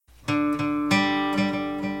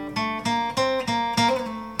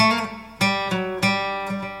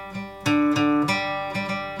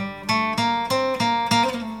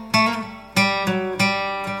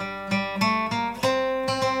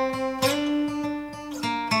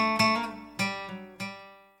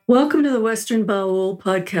Welcome to the Western Baul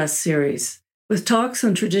Podcast Series, with talks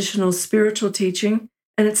on traditional spiritual teaching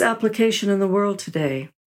and its application in the world today.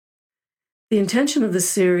 The intention of this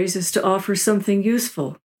series is to offer something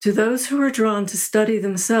useful to those who are drawn to study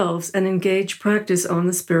themselves and engage practice on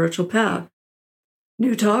the spiritual path.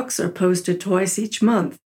 New talks are posted twice each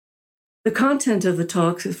month. The content of the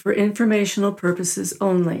talks is for informational purposes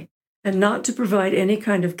only, and not to provide any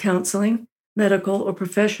kind of counseling, medical, or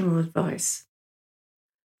professional advice.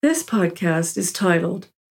 This podcast is titled,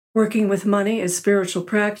 Working with Money as Spiritual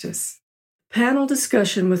Practice. Panel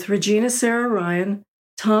discussion with Regina, Sara, Ryan,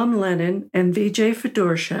 Tom, Lennon, and Vijaya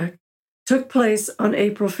Fedorschak took place on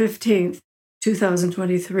April 15th,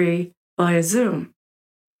 2023, via Zoom.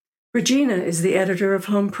 Regina is the editor of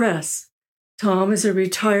Hohm Press. Tom is a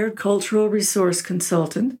retired cultural resource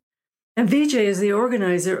consultant, and Vijaya is the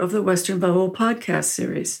organizer of the Western Baul Podcast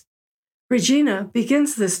Series. Regina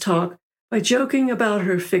begins this talk by joking about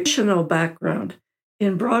her fictional background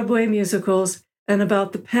in Broadway musicals and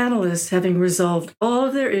about the panelists having resolved all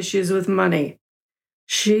of their issues with money.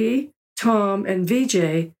 She, Tom, and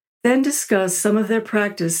Vijay then discuss some of their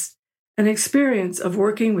practice and experience of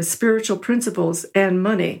working with spiritual principles and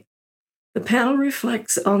money. The panel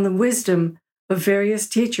reflects on the wisdom of various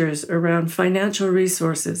teachers around financial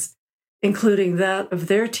resources, including that of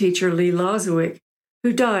their teacher, Lee Lozowick,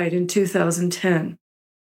 who died in 2010.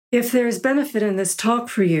 If there is benefit in this talk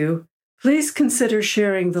for you, please consider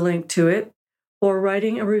sharing the link to it or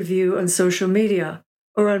writing a review on social media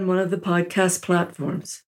or on one of the podcast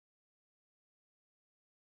platforms.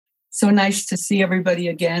 So nice to see everybody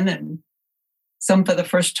again, and some for the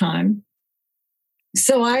first time.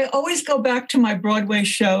 So I always go back to my Broadway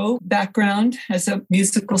show background as a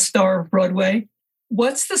musical star of Broadway.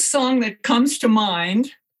 What's the song that comes to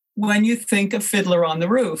mind when you think of Fiddler on the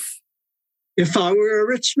Roof? If I were a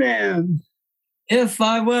rich man. If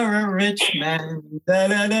I were a rich man.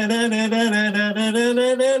 Yep.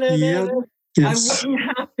 Yes. I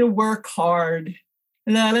wouldn't have to work hard.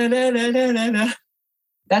 That's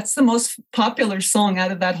the most popular song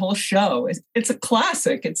out of that whole show. It's a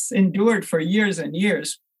classic. It's endured for years and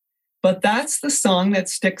years. But that's the song that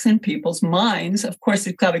sticks in people's minds. Of course,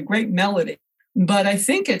 it's got a great melody. But I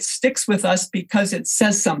think it sticks with us because it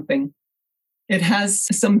says something. It has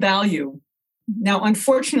some value. Now,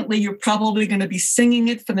 unfortunately, you're probably going to be singing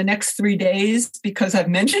it for the next 3 days because I've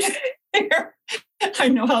mentioned it here. I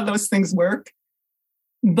know how those things work.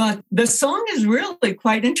 But the song is really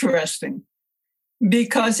quite interesting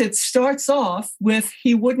because it starts off with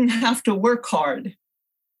he wouldn't have to work hard.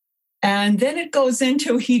 And then it goes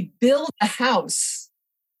into he'd build a house,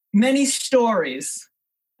 many stories,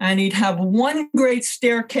 and he'd have one great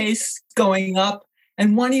staircase going up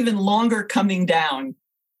and one even longer coming down.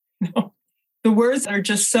 The words are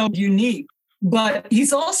just so unique, but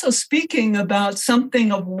he's also speaking about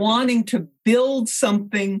something of wanting to build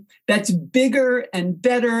something that's bigger and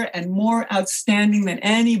better and more outstanding than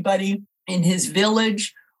anybody in his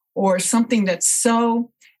village, or something that's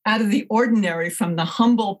so out of the ordinary from the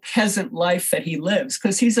humble peasant life that he lives,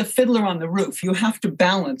 because he's a fiddler on the roof. You have to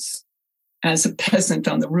balance as a peasant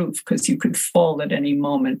on the roof because you could fall at any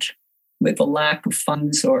moment with a lack of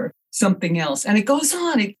funds or something else. And it goes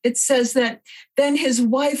on. It says that then his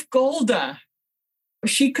wife, Golda,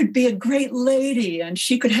 she could be a great lady and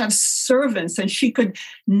she could have servants and she could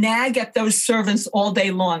nag at those servants all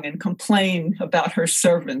day long and complain about her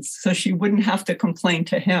servants so she wouldn't have to complain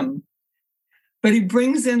to him. But he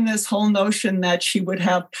brings in this whole notion that she would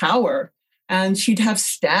have power and she'd have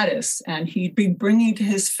status and he'd be bringing to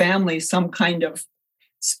his family some kind of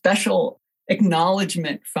special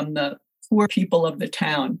acknowledgement from the poor people of the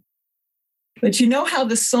town. But you know how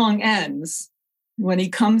the song ends when he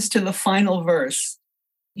comes to the final verse.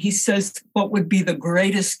 He says, what would be the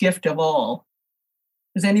greatest gift of all?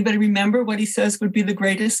 Does anybody remember what he says would be the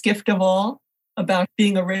greatest gift of all about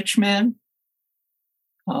being a rich man?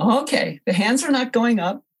 Oh, okay, the hands are not going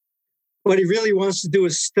up. What he really wants to do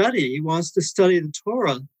is study. He wants to study the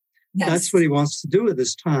Torah. Yes. That's what he wants to do at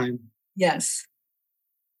this time. Yes.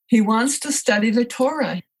 He wants to study the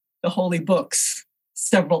Torah, the holy books,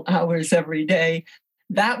 several hours every day.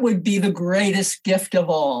 That would be the greatest gift of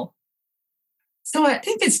all. So I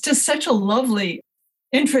think it's just such a lovely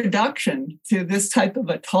introduction to this type of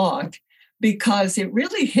a talk because it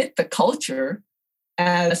really hit the culture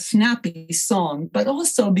as a snappy song, but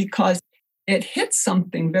also because it hits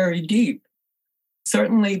something very deep.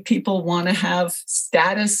 Certainly people want to have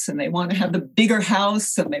status and they want to have the bigger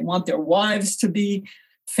house and they want their wives to be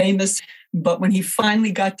famous. But when he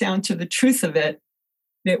finally got down to the truth of it,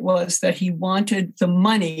 it was that he wanted the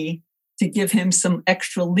money to give him some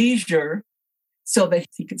extra leisure so that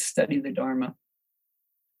he could study the Dharma.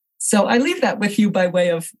 So I leave that with you by way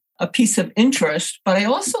of a piece of interest, but I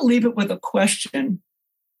also leave it with a question,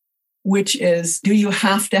 which is, do you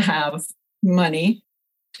have to have money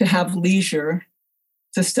to have leisure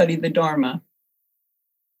to study the Dharma?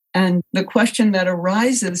 And the question that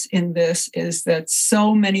arises in this is that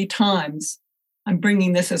so many times, I'm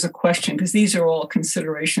bringing this as a question because these are all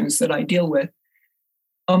considerations that I deal with.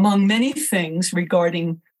 Among many things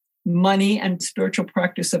regarding money and spiritual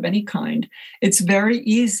practice of any kind, it's very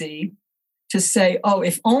easy to say, oh,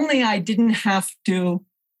 if only I didn't have to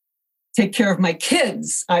take care of my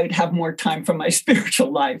kids, I'd have more time for my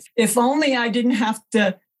spiritual life. If only I didn't have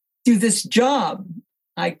to do this job,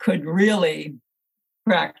 I could really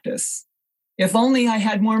practice. If only I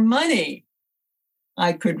had more money,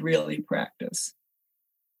 I could really practice.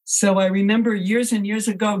 So I remember years and years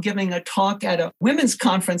ago giving a talk at a women's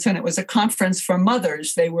conference, and it was a conference for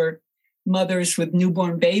mothers. They were mothers with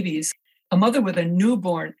newborn babies. A mother with a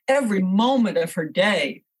newborn, every moment of her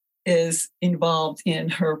day is involved in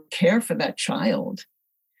her care for that child.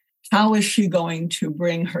 How is she going to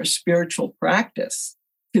bring her spiritual practice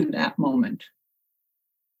to that moment?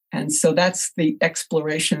 And so that's the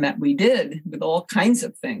exploration that we did with all kinds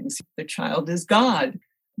of things. The child is God.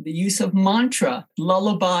 The use of mantra,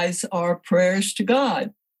 lullabies are prayers to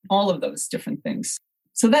God, all of those different things.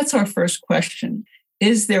 So that's our first question.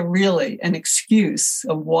 Is there really an excuse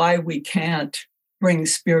of why we can't bring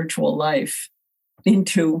spiritual life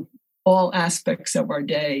into all aspects of our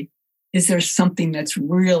day? Is there something that's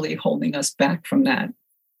really holding us back from that?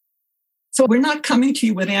 So we're not coming to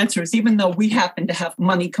you with answers, even though we happen to have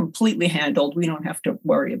money completely handled. We don't have to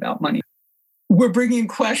worry about money. We're bringing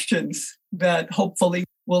questions that hopefully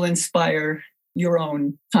will inspire your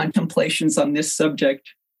own contemplations on this subject.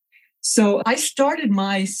 So I started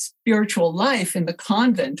my spiritual life in the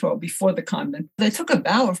convent or before the convent. I took a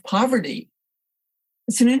vow of poverty.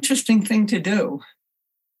 It's an interesting thing to do.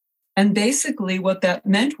 And basically what that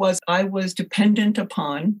meant was I was dependent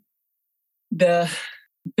upon the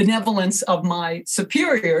benevolence of my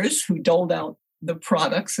superiors who doled out the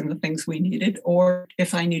products and the things we needed, or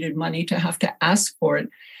if I needed money to have to ask for it.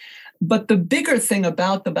 But the bigger thing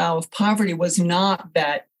about the vow of poverty was not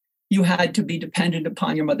that you had to be dependent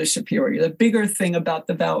upon your mother superior. The bigger thing about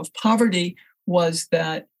the vow of poverty was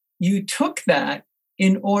that you took that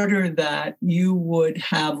in order that you would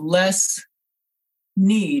have less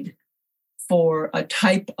need for a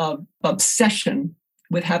type of obsession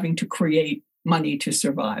with having to create money to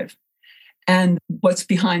survive. And what's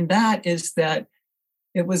behind that is that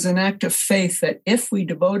it was an act of faith that if we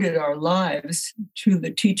devoted our lives to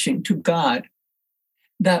the teaching, to God,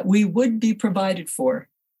 that we would be provided for,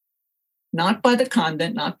 not by the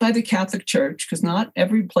convent, not by the Catholic Church, because not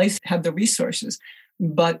every place had the resources,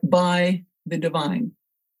 but by the divine.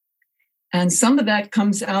 And some of that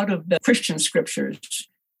comes out of the Christian scriptures.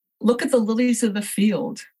 Look at the lilies of the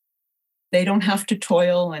field. They don't have to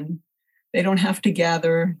toil and they don't have to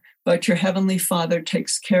gather, but your heavenly Father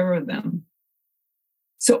takes care of them.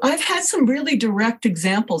 So I've had some really direct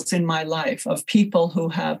examples in my life of people who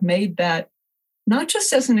have made that not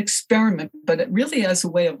just as an experiment, but really as a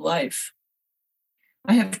way of life.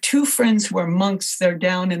 I have two friends who are monks. They're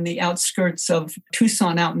down in the outskirts of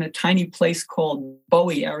Tucson, out in a tiny place called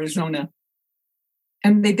Bowie, Arizona.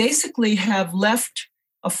 And they basically have left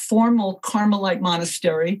a formal Carmelite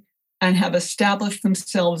monastery and have established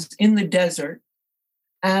themselves in the desert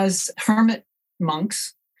as hermit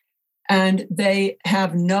monks. And they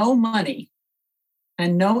have no money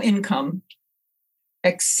and no income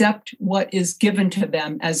except what is given to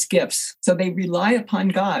them as gifts. So they rely upon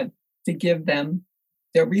God to give them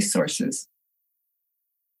their resources.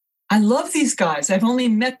 I love these guys. I've only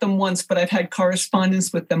met them once, but I've had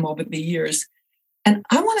correspondence with them over the years. And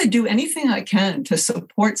I want to do anything I can to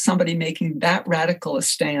support somebody making that radical a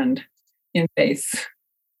stand in faith.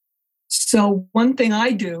 So one thing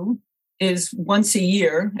I do is once a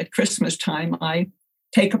year at Christmas time, I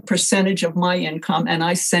take a percentage of my income and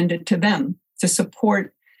I send it to them to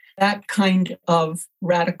support that kind of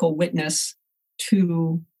radical witness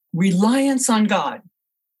to reliance on God.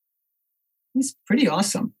 It's pretty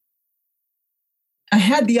awesome. I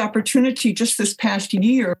had the opportunity just this past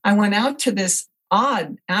year. I went out to this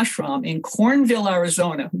odd ashram in Cornville,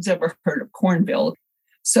 Arizona. Who's ever heard of Cornville?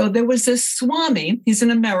 So there was this Swami. He's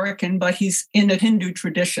an American, but he's in a Hindu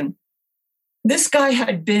tradition. This guy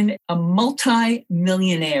had been a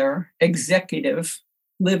multi-millionaire executive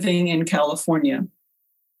living in California,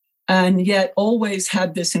 and yet always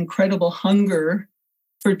had this incredible hunger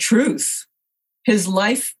for truth. His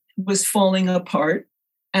life was falling apart,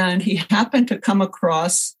 and he happened to come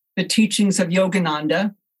across the teachings of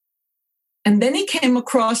Yogananda. And then he came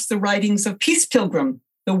across the writings of Peace Pilgrim,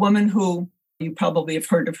 the woman who, you probably have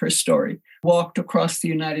heard of her story, walked across the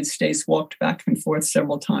United States, walked back and forth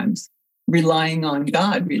several times, relying on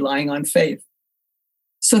God, relying on faith.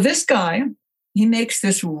 So this guy, he makes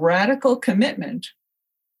this radical commitment.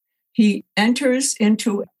 He enters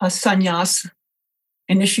into a sannyas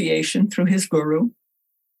initiation through his guru,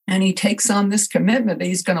 and he takes on this commitment that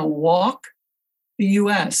he's going to walk the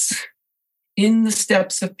U.S. in the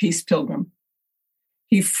steps of Peace Pilgrim.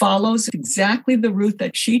 He follows exactly the route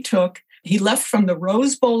that she took. He left from the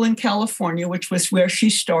Rose Bowl in California, which was where she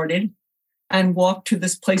started, and walked to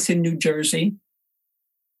this place in New Jersey.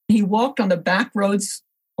 He walked on the back roads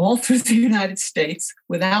all through the United States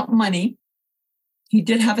without money. He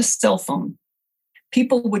did have a cell phone.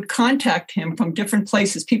 People would contact him from different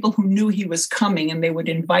places, people who knew he was coming, and they would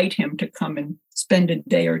invite him to come and spend a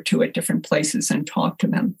day or two at different places and talk to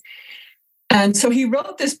them. And so he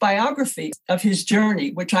wrote this biography of his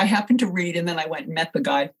journey, which I happened to read, and then I went and met the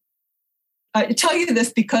guy. I tell you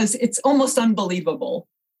this because it's almost unbelievable,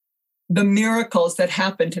 the miracles that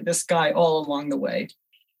happened to this guy all along the way.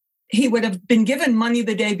 He would have been given money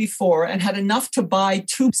the day before and had enough to buy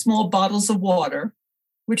 2 small bottles of water,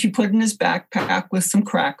 which he put in his backpack with some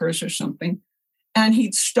crackers or something. And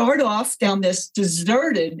he'd start off down this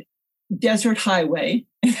deserted desert highway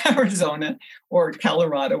in Arizona or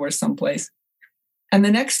Colorado or someplace. And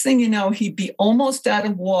the next thing you know, he'd be almost out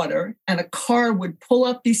of water, and a car would pull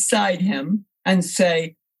up beside him and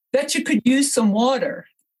say, "Bet you could use some water."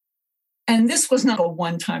 And this was not a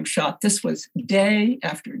one-time shot. This was day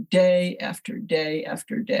after day after day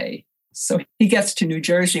after day. So he gets to New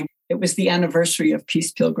Jersey. It was the anniversary of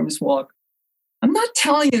Peace Pilgrim's Walk. I'm not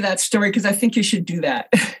telling you that story because I think you should do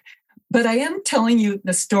that. But I am telling you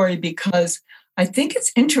the story because I think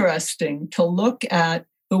it's interesting to look at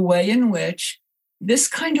the way in which this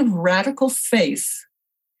kind of radical faith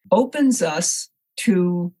opens us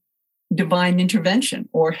to divine intervention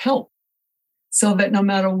or help, so that no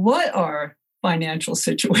matter what our financial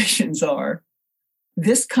situations are,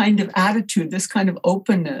 this kind of attitude, this kind of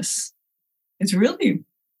openness is really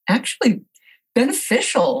actually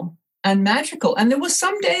beneficial and magical. And there was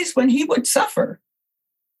some days when he would suffer,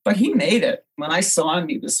 but he made it. When I saw him,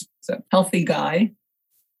 he was a healthy guy.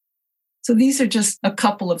 So these are just a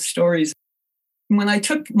couple of stories. When I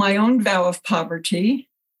took my own vow of poverty,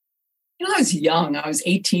 I was young. I was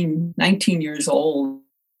 18, 19 years old.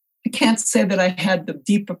 I can't say that I had the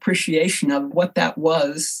deep appreciation of what that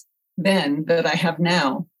was then that I have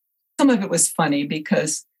now. Some of it was funny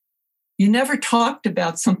because you never talked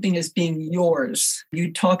about something as being yours.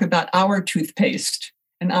 You talk about our toothpaste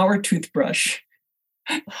and our toothbrush.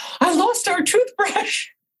 I lost our toothbrush.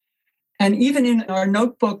 And even in our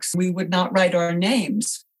notebooks, we would not write our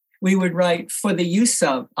names. We would write for the use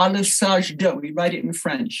of, à l'usage de. We write it in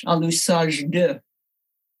French, à l'usage de.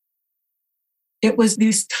 It was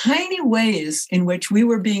these tiny ways in which we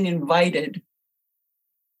were being invited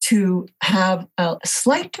to have a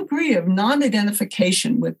slight degree of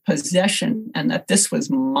non-identification with possession and that this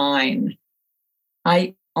was mine.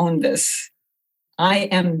 I own this. I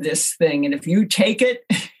am this thing. And if you take it,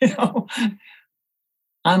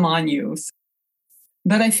 I'm on you.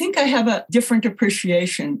 But I think I have a different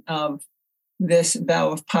appreciation of this vow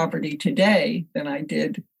of poverty today than I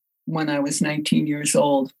did when I was 19 years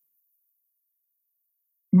old.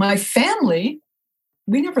 My family,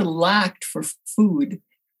 we never lacked for food,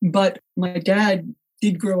 but my dad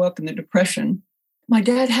did grow up in the Depression. My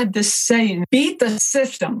dad had this saying, beat the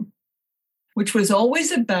system, which was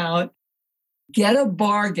always about get a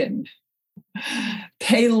bargain,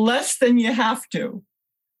 pay less than you have to,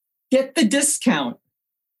 get the discount.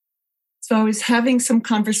 So I was having some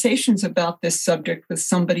conversations about this subject with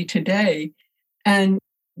somebody today, and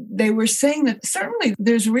they were saying that certainly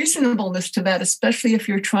there's reasonableness to that, especially if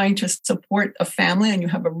you're trying to support a family and you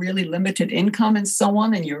have a really limited income and so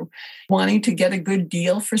on, and you're wanting to get a good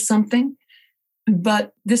deal for something.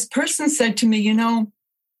 But this person said to me,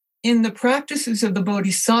 in the practices of the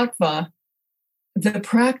bodhisattva, the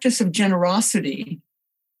practice of generosity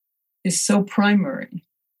is so primary.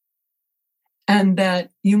 And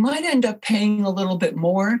that you might end up paying a little bit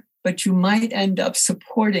more, but you might end up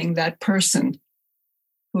supporting that person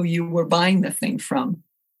who you were buying the thing from,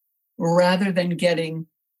 rather than getting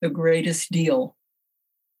the greatest deal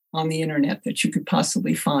on the internet that you could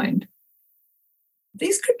possibly find.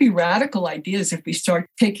 These could be radical ideas if we start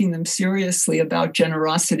taking them seriously about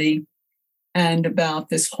generosity and about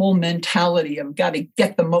this whole mentality of got to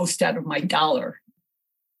get the most out of my dollar.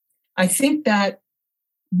 I think that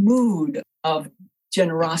mood of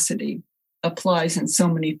generosity applies in so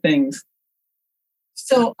many things.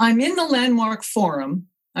 So I'm in the Landmark Forum.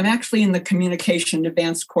 I'm actually in the communication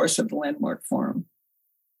advanced course of the Landmark Forum.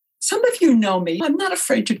 Some of you know me. I'm not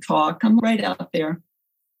afraid to talk. I'm right out there.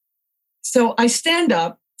 So I stand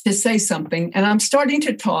up to say something, and I'm starting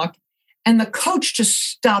to talk, and the coach just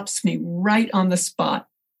stops me right on the spot.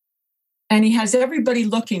 And he has everybody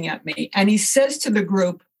looking at me, and he says to the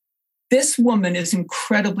group, "This woman is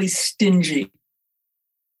incredibly stingy."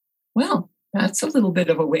 Well, that's a little bit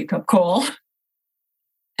of a wake-up call.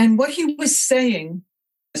 And what he was saying,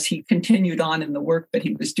 as he continued on in the work that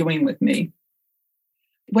he was doing with me,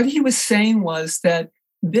 what he was saying was that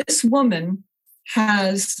this woman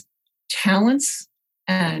has talents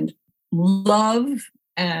and love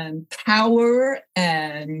and power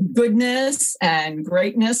and goodness and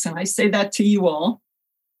greatness. And I say that to you all.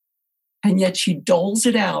 And yet she doles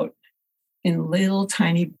it out in little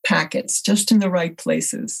tiny packets, just in the right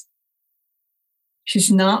places.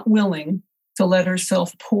 She's not willing to let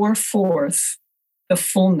herself pour forth the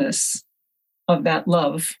fullness of that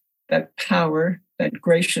love, that power, that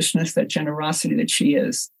graciousness, that generosity that she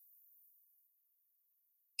is.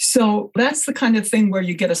 So that's the kind of thing where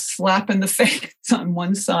you get a slap in the face on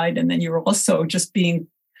one side, and then you're also just being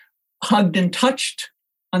hugged and touched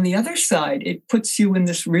on the other side. It puts you in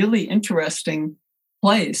this really interesting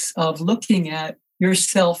place of looking at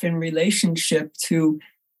yourself in relationship to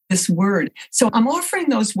this word. So I'm offering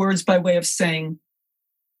those words by way of saying,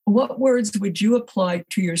 what words would you apply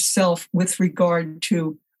to yourself with regard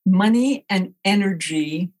to money and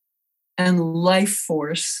energy and life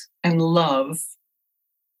force and love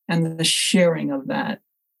and the sharing of that?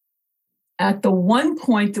 At the one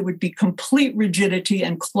point, there would be complete rigidity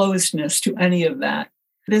and closedness to any of that.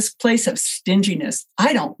 This place of stinginess,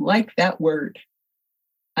 I don't like that word.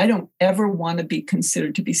 I don't ever want to be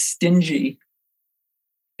considered to be stingy.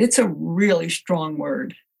 It's a really strong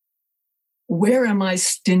word. Where am I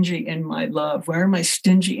stingy in my love? Where am I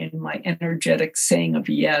stingy in my energetic saying of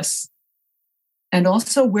yes? And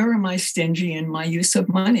also, where am I stingy in my use of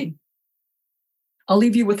money? I'll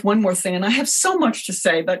leave you with one more thing, and I have so much to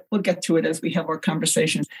say, but we'll get to it as we have our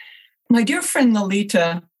conversation. My dear friend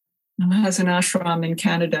Lalita, who has an ashram in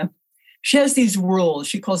Canada, she has these rules.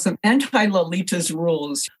 She calls them anti-Lalita's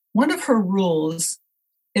rules. One of her rules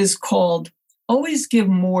is called always give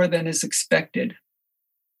more than is expected.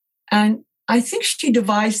 And I think she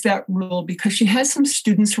devised that rule because she has some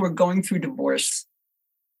students who are going through divorce.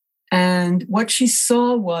 And what she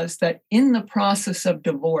saw was that in the process of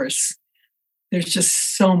divorce, there's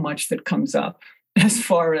just so much that comes up as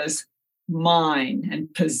far as mine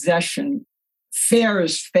and possession. Fair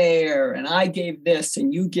is fair, and I gave this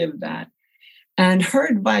and you give that. And her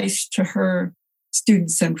advice to her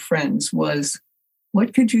students and friends was,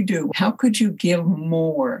 what could you do? How could you give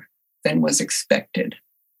more than was expected?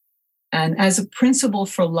 And as a principle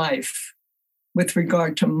for life, with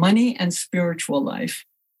regard to money and spiritual life,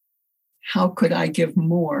 how could I give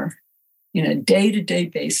more in a day-to-day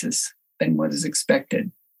basis than what is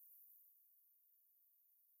expected?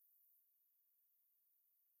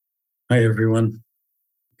 Hi, everyone.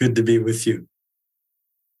 Good to be with you.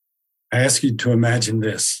 I ask you to imagine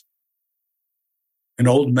this. An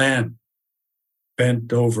old man,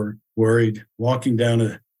 bent over, worried, walking down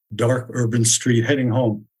a dark urban street, heading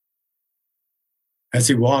home. As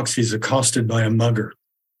he walks, he's accosted by a mugger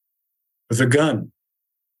with a gun.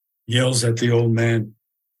 Yells at the old man,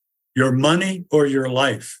 "Your money or your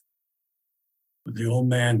life?" The old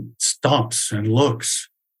man stops and looks.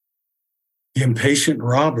 The impatient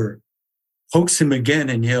robber pokes him again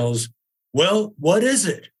and yells, "Well, what is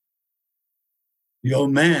it?" The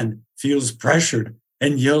old man feels pressured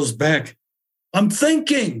and yells back, I'm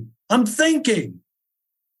thinking.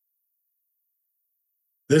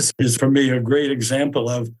 This is, for me, a great example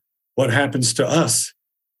of what happens to us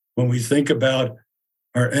when we think about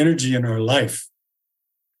our energy in our life.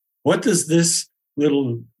 What does this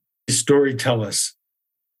little story tell us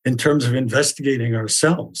in terms of investigating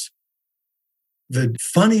ourselves? The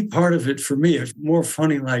funny part of it for me is more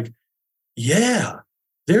funny like, yeah,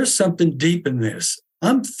 there's something deep in this.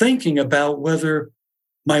 I'm thinking about whether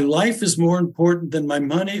my life is more important than my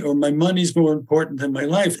money or my money is more important than my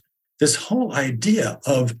life. This whole idea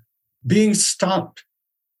of being stopped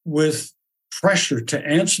with pressure to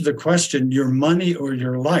answer the question, your money or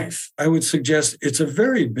your life, I would suggest it's a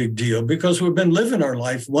very big deal because we've been living our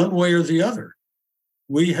life one way or the other.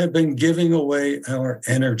 We have been giving away our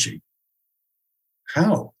energy.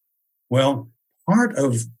 How? Well, part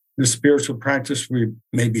of the spiritual practice we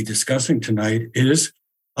may be discussing tonight is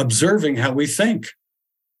observing how we think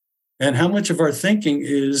and how much of our thinking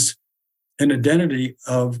is an identity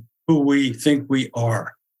of who we think we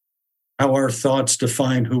are, how our thoughts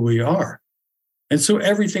define who we are. And so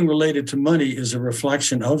everything related to money is a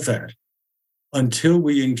reflection of that until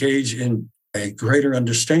we engage in a greater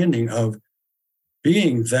understanding of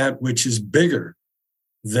being that which is bigger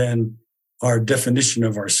than our definition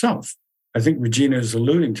of ourself. I think Regina is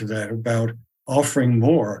alluding to that about offering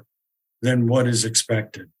more than what is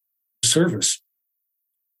expected. Service.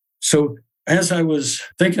 So as I was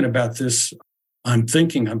thinking about this, I'm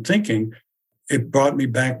thinking, it brought me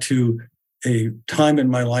back to a time in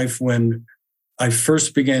my life when I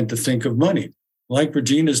first began to think of money. Like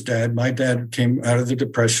Regina's dad, my dad came out of the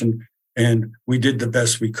Depression and we did the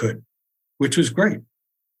best we could, which was great.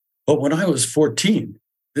 But when I was 14,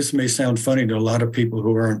 this may sound funny to a lot of people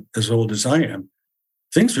who aren't as old as I am,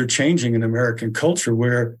 things were changing in American culture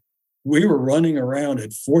where we were running around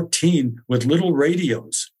at 14 with little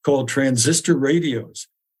radios called transistor radios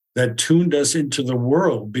that tuned us into the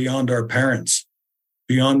world beyond our parents,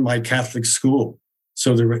 beyond my Catholic school.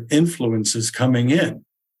 So there were influences coming in.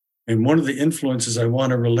 And one of the influences I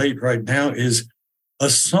want to relate right now is a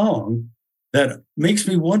song that makes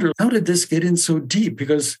me wonder, how did this get in so deep?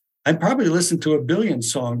 Because I probably listened to a billion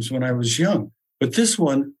songs when I was young, but this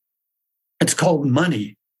one, it's called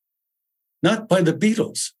Money, not by the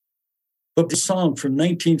Beatles, but the song from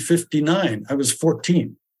 1959. I was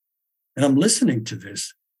 14, and I'm listening to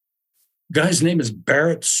this. Guy's name is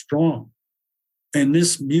Barrett Strong, and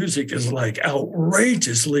this music is like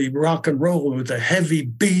outrageously rock and roll with a heavy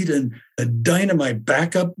beat and a dynamite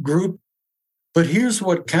backup group. But here's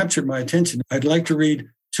what captured my attention. I'd like to read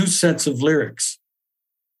two sets of lyrics.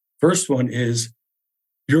 First one is,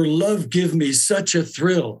 your love give me such a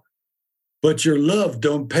thrill, but your love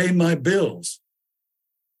don't pay my bills.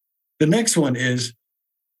 The next one is,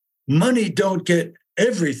 money don't get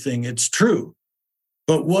everything, it's true,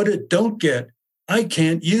 but what it don't get, I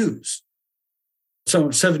can't use. So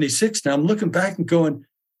I'm 76 now, I'm looking back and going,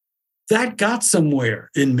 that got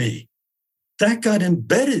somewhere in me. That got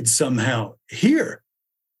embedded somehow here.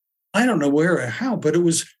 I don't know where or how, but it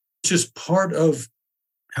was just part of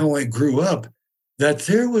how I grew up, that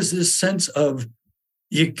there was this sense of,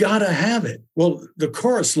 you gotta have it. Well, the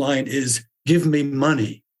chorus line is, give me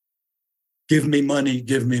money. Give me money,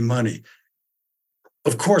 give me money.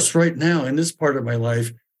 Of course, right now in this part of my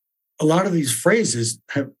life, a lot of these phrases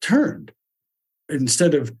have turned.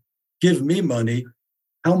 Instead of give me money,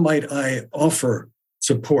 how might I offer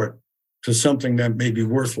support to something that may be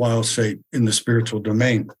worthwhile, say, in the spiritual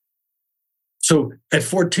domain? So at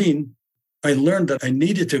 14, I learned that I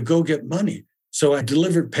needed to go get money. So I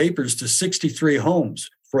delivered papers to 63 homes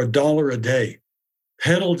for $1 a day,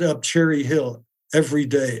 pedaled up Cherry Hill every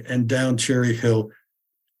day and down Cherry Hill,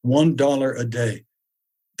 $1 a day.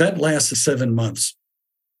 That lasted 7 months.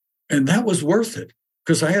 And that was worth it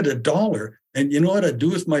because I had $1. And you know what I'd do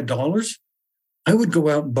with my dollars? I would go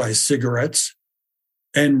out and buy cigarettes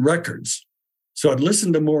and records. So I'd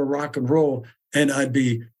listen to more rock and roll and I'd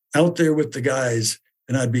be out there with the guys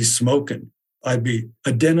and I'd be smoking. I'd be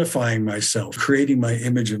identifying myself, creating my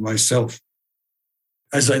image of myself.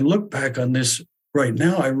 As I look back on this right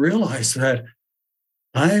now, I realize that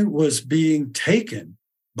I was being taken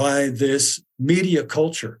by this media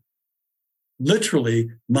culture. Literally,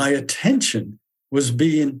 my attention was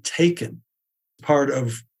being taken. Part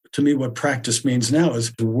of, to me, what practice means now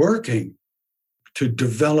is working to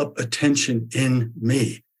develop attention in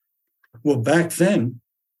me. Well, back then,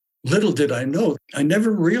 little did I know, I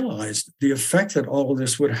never realized the effect that all of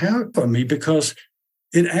this would have on me because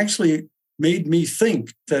it actually made me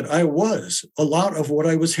think that I was a lot of what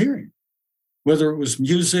I was hearing, whether it was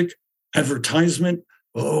music, advertisement.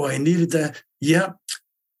 Oh, I needed that. Yeah,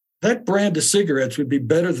 that brand of cigarettes would be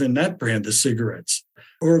better than that brand of cigarettes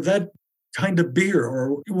or that kind of beer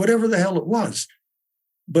or whatever the hell it was.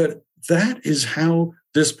 But that is how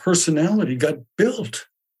this personality got built.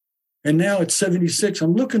 And now at 76,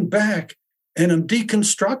 I'm looking back and I'm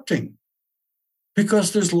deconstructing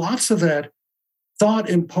because there's lots of that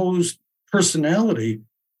thought-imposed personality,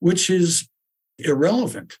 which is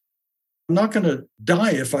irrelevant. I'm not going to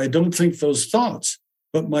die if I don't think those thoughts,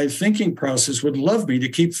 but my thinking process would love me to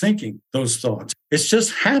keep thinking those thoughts. It's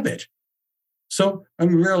just habit. So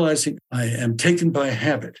I'm realizing I am taken by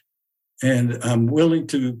habit and I'm willing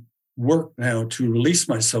to work now to release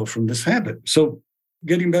myself from this habit. So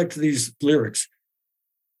getting back to these lyrics,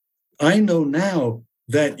 I know now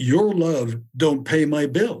that your love don't pay my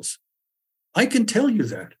bills. I can tell you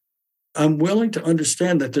that. I'm willing to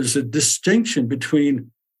understand that there's a distinction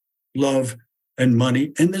between love and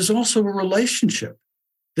money, and there's also a relationship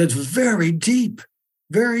that's very deep,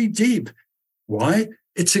 very deep. Why?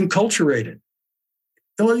 It's enculturated.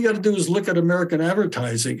 All you got to do is look at American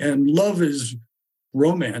advertising, and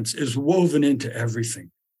romance is woven into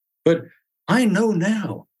everything. But I know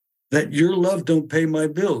now that your love don't pay my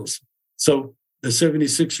bills. So the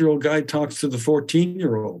 76-year-old guy talks to the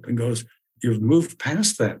 14-year-old and goes, you've moved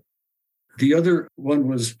past that. The other one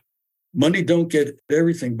was, money don't get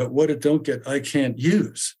everything, but what it don't get, I can't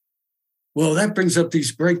use. Well, that brings up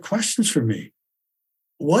these great questions for me.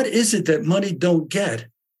 What is it that money don't get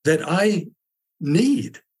that I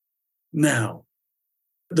need now?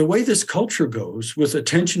 The way this culture goes with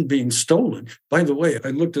attention being stolen, by the way, I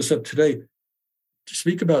looked this up today, to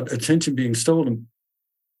speak about attention being stolen,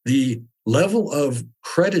 the level of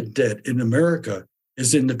credit debt in America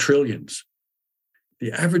is in the trillions.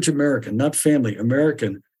 The average American, not family,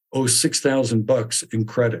 American, owes $6,000 in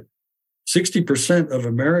credit. 60% of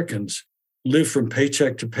Americans live from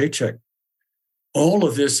paycheck to paycheck. All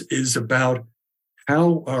of this is about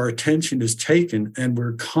how our attention is taken, and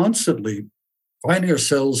we're constantly finding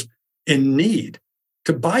ourselves in need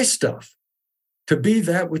to buy stuff, to be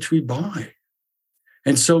that which we buy.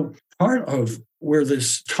 And so part of where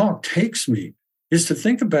this talk takes me is to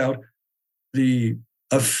think about the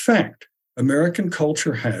effect American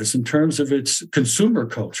culture has in terms of its consumer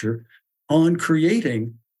culture on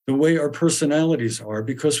creating the way our personalities are,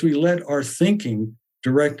 because we let our thinking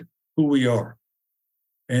direct who we are.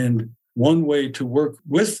 And one way to work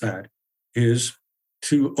with that is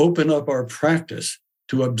to open up our practice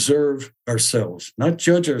to observe ourselves, not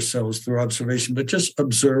judge ourselves through observation, but just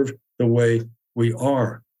observe the way we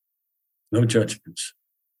are. No judgments.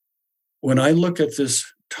 When I look at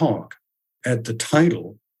this talk, at the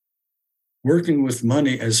title, Working with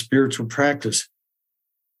Money as Spiritual Practice,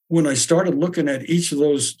 when I started looking at each of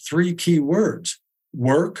those three key words,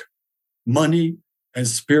 work, money, and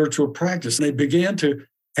spiritual practice, and I began to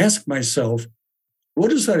ask myself,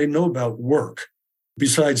 what is that I know about work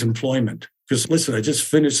besides employment? Because listen, I just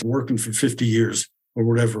finished working for 50 years or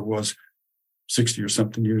whatever it was, 60 or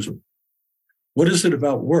something years. What is it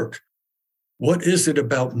about work? What is it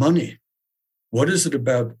about money? What is it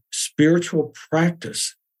about spiritual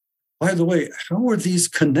practice? By the way, how are these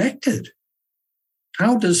connected?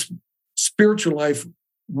 How does spiritual life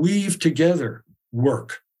weave together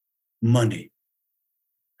work, money?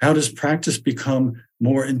 How does practice become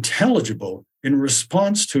more intelligible in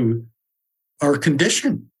response to our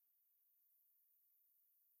condition?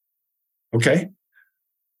 Okay.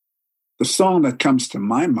 The song that comes to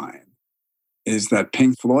my mind is that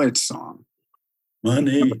Pink Floyd song.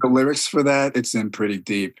 Money. The lyrics for that, it's in pretty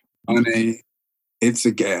deep. Money, it's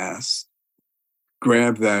a gas.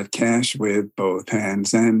 Grab that cash with both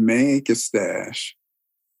hands and make a stash.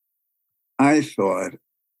 I thought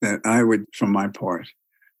that I would, from my part,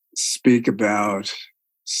 speak about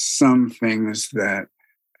some things that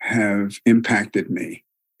have impacted me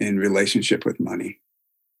in relationship with money.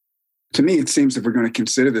 To me, it seems if we're going to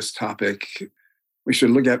consider this topic, we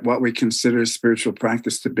should look at what we consider spiritual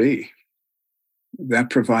practice to be. That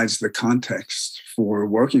provides the context for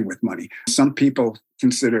working with money. Some people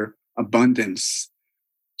consider abundance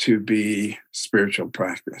to be spiritual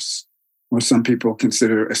practice, or some people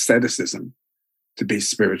consider asceticism to be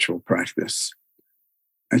spiritual practice.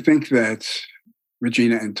 I think that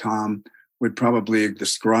Regina and Tom would probably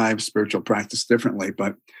describe spiritual practice differently,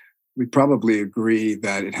 but we probably agree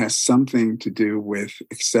that it has something to do with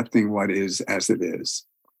accepting what is as it is.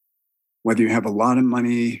 Whether you have a lot of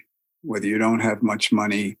money, whether you don't have much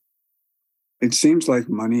money, it seems like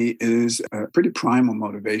money is a pretty primal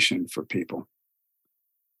motivation for people.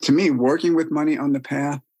 To me, working with money on the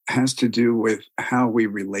path has to do with how we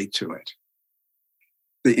relate to it.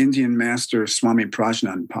 The Indian master Swami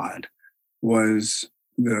Prajnanpad was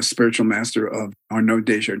the spiritual master of Arnaud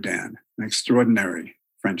Desjardins, an extraordinary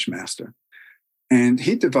French master. And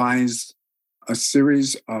he devised a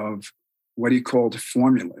series of what he called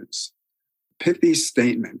formulas, pithy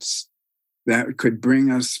statements that could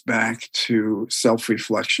bring us back to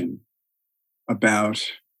self-reflection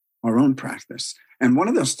about our own practice. And one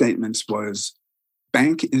of those statements was,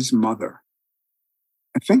 bank is mother.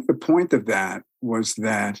 I think the point of that was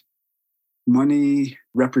that money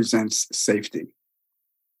represents safety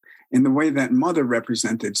in the way that mother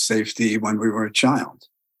represented safety when we were a child.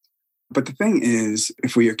 But the thing is,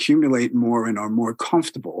 if we accumulate more and are more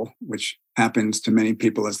comfortable, which happens to many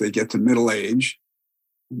people as they get to middle age,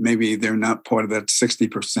 maybe they're not part of that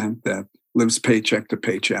 60% that lives paycheck to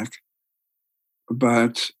paycheck,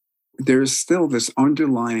 but there's still this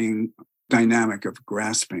underlying dynamic of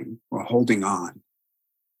grasping or holding on,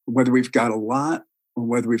 whether we've got a lot or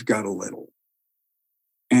whether we've got a little.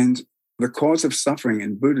 And the cause of suffering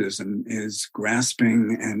in Buddhism is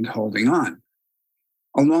grasping and holding on.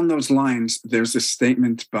 Along those lines, there's a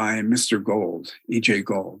statement by Mr. Gold, E.J.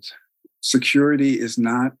 Gold. Security is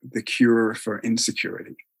not the cure for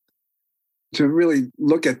insecurity. To really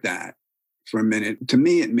look at that for a minute, to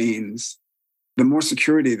me, it means the more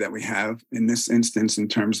security that we have, in this instance, in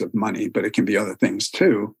terms of money, but it can be other things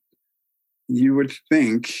too, you would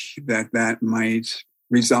think that that might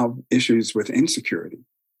resolve issues with insecurity.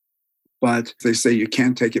 But they say you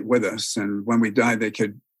can't take it with us. And when we die, they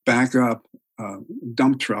could back up a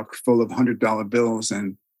dump truck full of $100 bills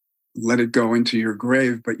and let it go into your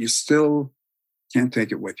grave, but you still can't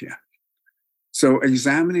take it with you. So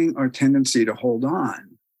examining our tendency to hold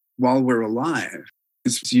on while we're alive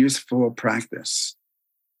is useful practice.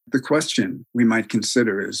 The question we might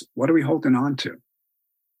consider is, what are we holding on to?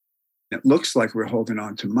 It looks like we're holding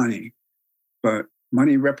on to money, but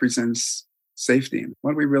money represents safety.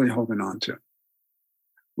 What are we really holding on to?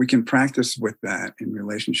 We can practice with that in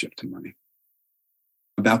relationship to money.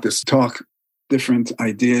 About this talk, different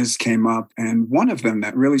ideas came up, and one of them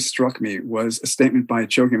that really struck me was a statement by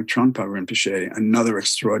Chogyam Trungpa Rinpoche, another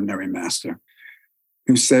extraordinary master,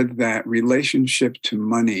 who said that relationship to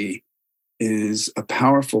money is a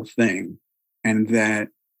powerful thing and that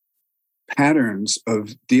patterns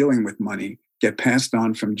of dealing with money get passed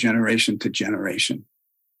on from generation to generation.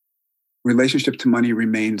 Relationship to money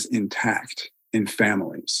remains intact in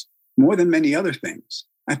families more than many other things.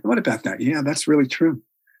 I thought about that. Yeah, that's really true.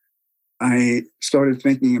 I started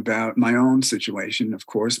thinking about my own situation. Of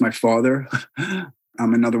course, my father,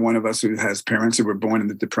 I'm another one of us who has parents who were born in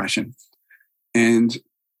the Depression. And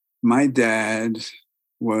my dad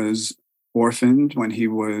was orphaned when he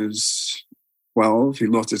was 12. He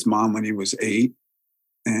lost his mom when he was 8.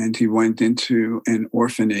 And he went into an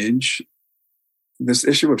orphanage. This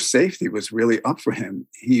issue of safety was really up for him.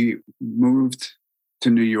 He moved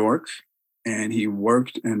to New York and he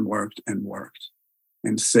worked and worked and worked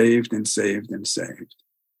and saved and saved and saved.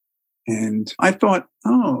 And I thought,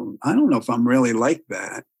 oh, I don't know if I'm really like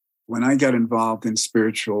that. When I got involved in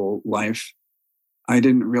spiritual life, I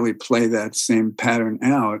didn't really play that same pattern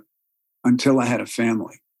out until I had a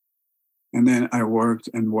family. And then I worked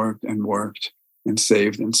and worked and worked and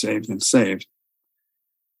saved and saved and saved.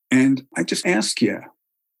 And I just ask you,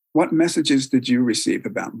 what messages did you receive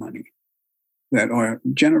about money that are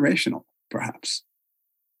generational, perhaps?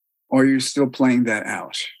 Or are you still playing that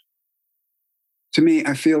out? To me,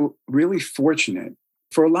 I feel really fortunate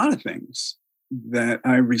for a lot of things that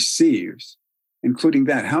I received, including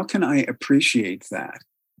that. How can I appreciate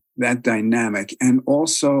that dynamic, and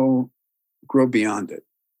also grow beyond it?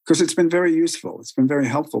 Because it's been very useful. It's been very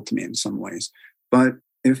helpful to me in some ways. But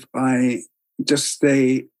if I just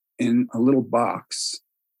stay in a little box,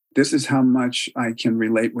 this is how much I can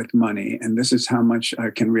relate with money, and this is how much I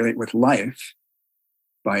can relate with life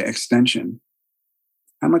by extension.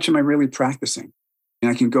 How much am I really practicing?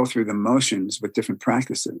 And I can go through the motions with different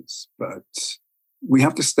practices, but we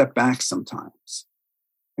have to step back sometimes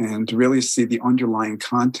and really see the underlying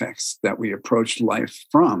context that we approach life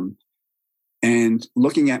from. And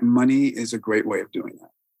looking at money is a great way of doing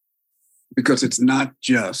that, because it's not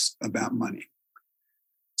just about money.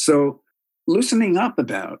 So loosening up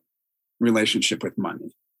about relationship with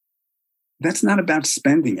money, that's not about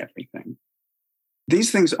spending everything.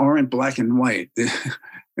 These things aren't black and white. It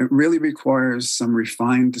really requires some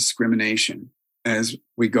refined discrimination as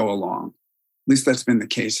we go along. At least that's been the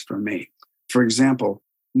case for me. For example,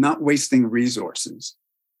 not wasting resources.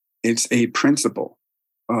 It's a principle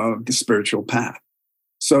of the spiritual path.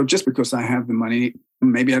 So just because I have the money,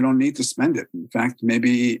 maybe I don't need to spend it. In fact,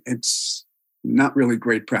 maybe it's not really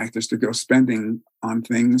great practice to go spending on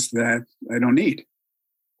things that I don't need.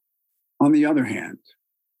 On the other hand,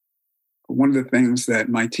 one of the things that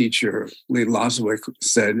my teacher, Lee Loswick,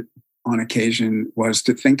 said on occasion was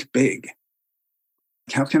to think big.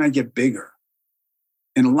 How can I get bigger?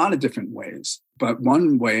 In a lot of different ways. But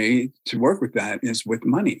one way to work with that is with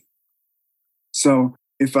money. So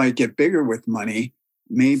if I get bigger with money,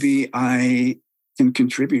 maybe I can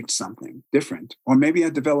contribute something different. Or maybe I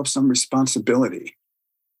develop some responsibility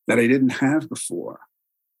that I didn't have before.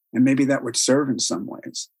 And maybe that would serve in some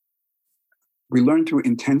ways. We learn through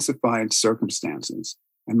intensified circumstances,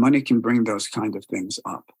 and money can bring those kind of things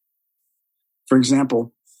up. For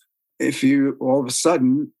example, if you all of a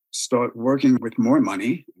sudden start working with more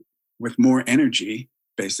money, with more energy,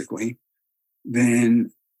 basically,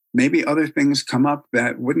 then maybe other things come up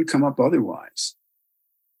that wouldn't come up otherwise.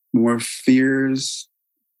 More fears,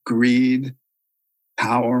 greed,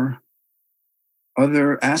 power,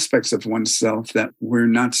 other aspects of oneself that we're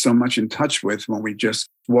not so much in touch with when we just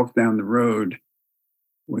walk down the road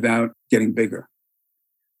without getting bigger.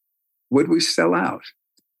 Would we sell out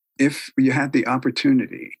if you had the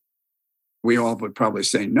opportunity, we all would probably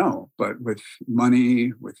say no, but with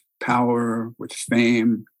money, with power, with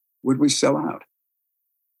fame, would we sell out?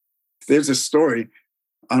 There's a story,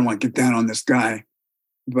 I don't want to get down on this guy,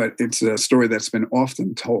 but it's a story that's been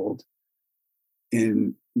often told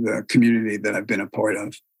in the community that I've been a part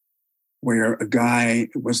of, where a guy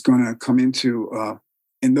was going to come into,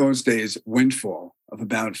 in those days, windfall of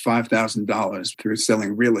about $5,000 through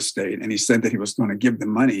selling real estate. And he said that he was going to give the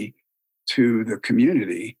money to the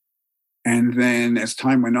community. And then as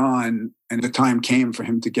time went on and the time came for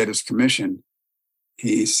him to get his commission,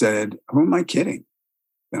 he said, who am I kidding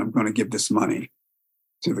that I'm going to give this money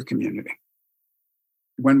to the community?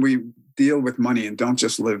 When we deal with money and don't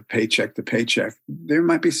just live paycheck to paycheck, there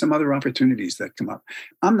might be some other opportunities that come up.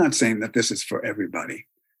 I'm not saying that this is for everybody.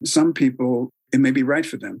 Some people, it may be right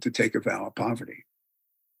for them to take a vow of poverty.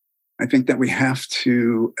 I think that we have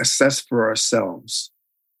to assess for ourselves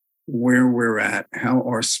where we're at, how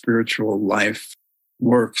our spiritual life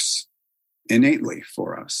works innately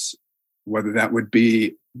for us, whether that would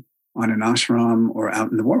be on an ashram or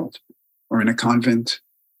out in the world or in a convent.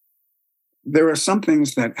 There are some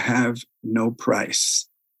things that have no price.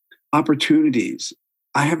 Opportunities.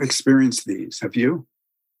 I have experienced these. Have you?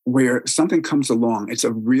 Where something comes along, it's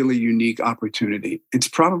a really unique opportunity. It's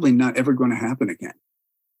probably not ever going to happen again.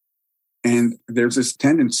 And there's this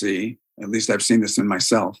tendency, at least I've seen this in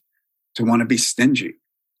myself, to want to be stingy.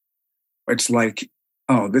 It's like,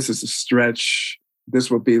 oh, this is a stretch.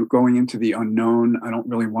 This will be going into the unknown. I don't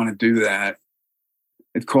really want to do that.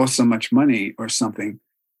 It costs so much money or something.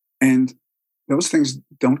 And those things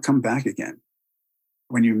don't come back again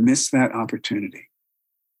when you miss that opportunity.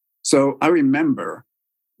 So I remember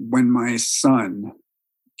when my son,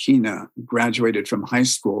 Kina, graduated from high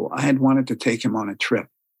school, I had wanted to take him on a trip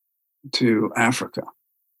to Africa.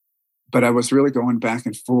 But I was really going back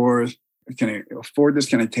and forth. Can I afford this?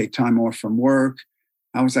 Can I take time off from work?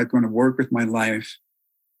 How is that going to work with my life?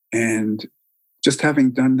 And just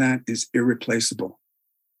having done that is irreplaceable.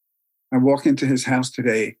 I walk into his house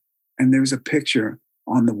today, and there's a picture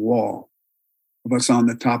on the wall of us on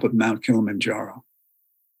the top of Mount Kilimanjaro.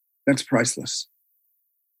 That's priceless,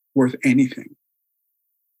 worth anything.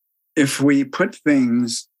 If we put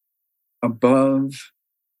things above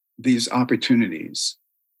these opportunities,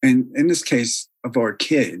 and in this case of our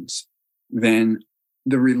kids, then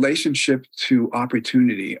the relationship to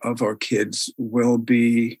opportunity of our kids will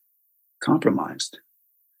be compromised.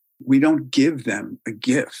 We don't give them a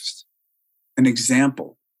gift, an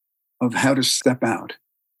example of how to step out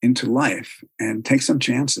into life and take some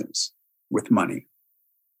chances with money.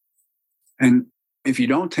 And if you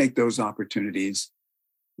don't take those opportunities,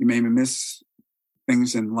 you may miss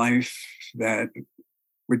things in life that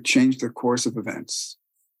would change the course of events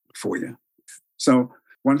for you. So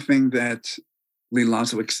one thing that Lee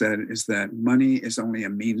Lozowick said is that money is only a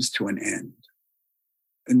means to an end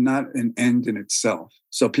and not an end in itself.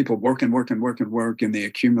 So people work and work and work and work, and they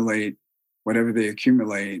accumulate whatever they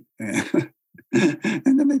accumulate, and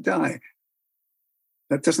then they die.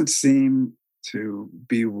 That doesn't seem to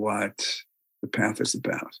be what the path is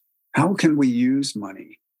about. How can we use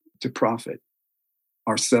money to profit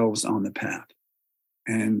ourselves on the path?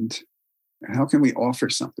 And how can we offer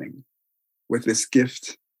something with this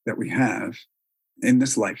gift that we have in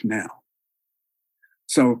this life now?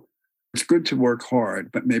 So it's good to work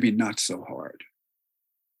hard, but maybe not so hard.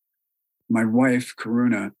 My wife,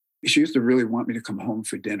 Karuna, she used to really want me to come home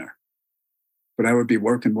for dinner, but I would be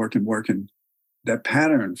working. That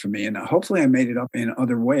pattern for me, and hopefully I made it up in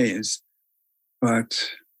other ways,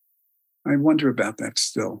 but I wonder about that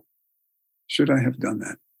still. Should I have done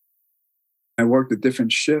that? I worked a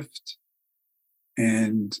different shift,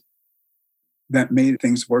 and that made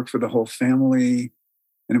things work for the whole family.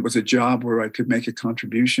 And it was a job where I could make a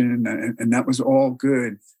contribution, and that was all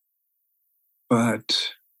good.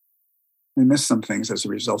 But I missed some things as a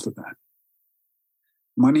result of that.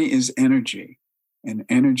 Money is energy, and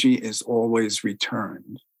energy is always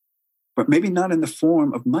returned, but maybe not in the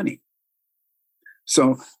form of money.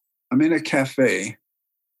 So I'm in a cafe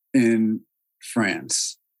in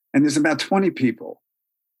France, and there's about 20 people,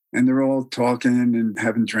 and they're all talking and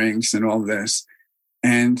having drinks and all this.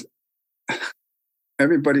 And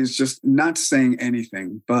everybody's just not saying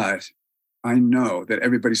anything, but I know that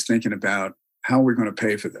everybody's thinking about how we're going to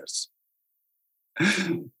pay for this.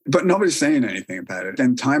 But nobody's saying anything about it.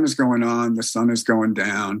 And time is going on, the sun is going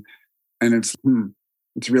down, and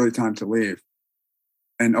it's really time to leave.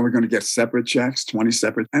 And are we going to get separate checks, 20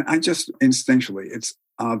 separate? And I just instinctually, it's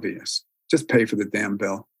obvious, just pay for the damn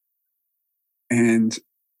bill. And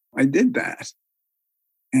I did that.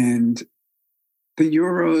 And The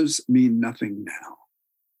euros mean nothing now.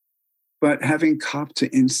 But having copped to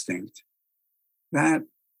instinct, that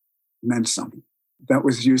meant something. That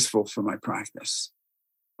was useful for my practice.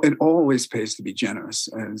 It always pays to be generous,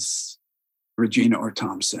 as Regina or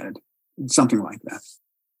Tom said, something like that.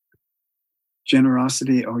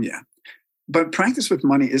 Generosity, oh yeah. But practice with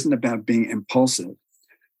money isn't about being impulsive.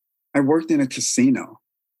 I worked in a casino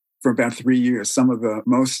for about 3 years. Some of the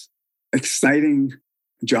most exciting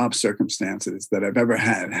job circumstances that I've ever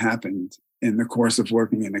had happened in the course of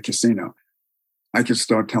working in a casino. I could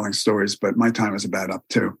start telling stories, but my time is about up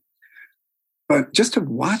too. But just to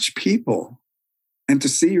watch people and to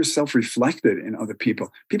see yourself reflected in other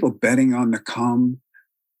people, people betting on the come,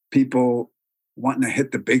 people wanting to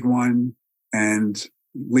hit the big one and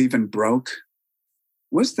leaving broke.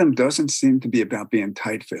 Wisdom doesn't seem to be about being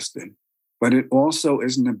tight-fisted, but it also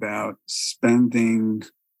isn't about spending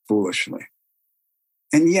foolishly.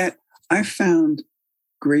 And yet, I found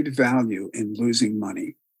great value in losing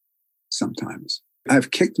money sometimes.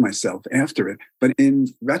 I've kicked myself after it, but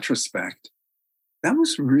in retrospect, that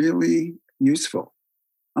was really useful.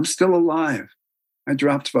 I'm still alive. I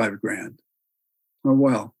dropped $5,000. Oh,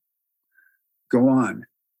 well, go on.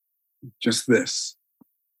 Just this.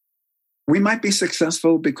 We might be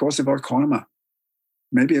successful because of our karma.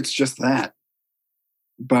 Maybe it's just that.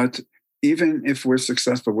 But even if we're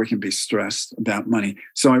successful, we can be stressed about money.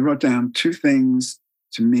 So I wrote down 2 things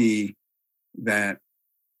to me that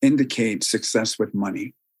indicate success with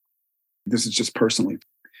money. This is just personally.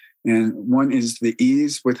 And one is the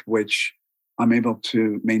ease with which I'm able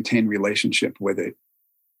to maintain relationship with it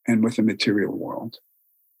and with the material world.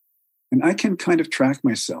 And I can kind of track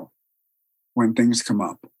myself when things come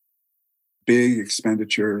up, big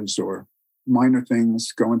expenditures or minor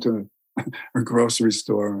things, going to a grocery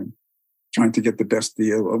store and trying to get the best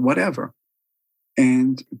deal or whatever,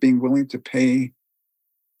 and being willing to pay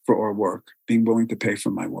for our work, being willing to pay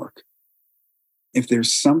for my work. If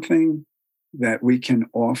there's something that we can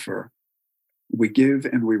offer, we give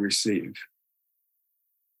and we receive,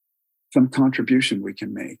 some contribution we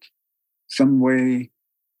can make, some way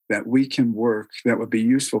that we can work that would be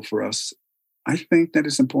useful for us, I think that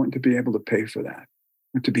it's important to be able to pay for that,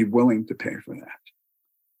 and to be willing to pay for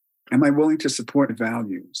that. Am I willing to support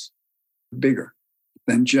values bigger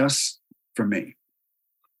than just for me?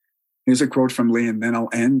 Here's a quote from Lee, and then I'll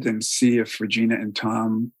end and see if Regina and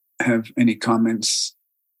Tom have any comments.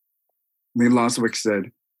 Lee Loswick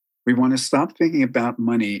said, "We want to stop thinking about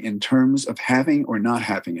money in terms of having or not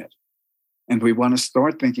having it. And we want to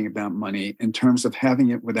start thinking about money in terms of having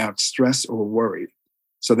it without stress or worry,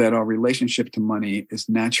 so that our relationship to money is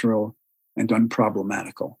natural and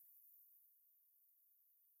unproblematical."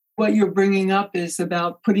 What you're bringing up is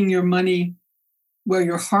about putting your money where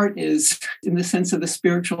your heart is, in the sense of the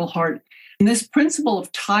spiritual heart. And this principle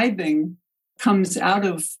of tithing comes out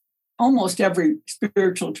of almost every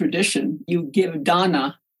spiritual tradition. You give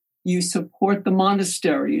dana, you support the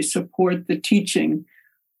monastery, you support the teaching,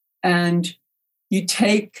 and you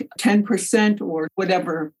take 10% or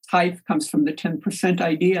whatever tithe comes from the 10%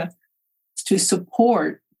 idea to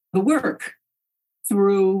support the work.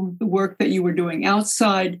 Through the work that you were doing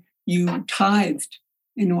outside, you tithed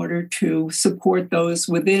in order to support those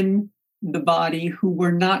within the body who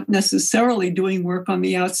were not necessarily doing work on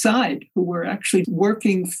the outside, who were actually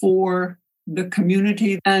working for the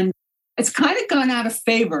community. And it's kind of gone out of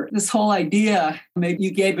favor, this whole idea. Maybe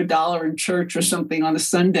you gave $1 in church or something on a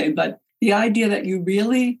Sunday, but the idea that you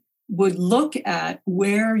really would look at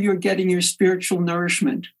where you're getting your spiritual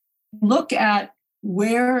nourishment, look at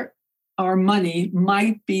where our money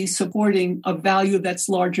might be supporting a value that's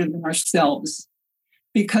larger than ourselves.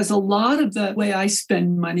 Because a lot of the way I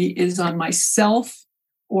spend money is on myself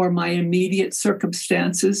or my immediate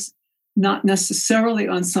circumstances, not necessarily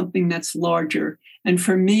on something that's larger. And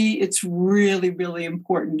for me, it's really, really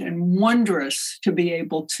important and wondrous to be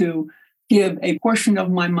able to give a portion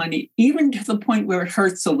of my money, even to the point where it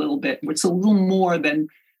hurts a little bit, which is a little more than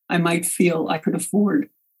I might feel I could afford,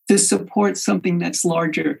 to support something that's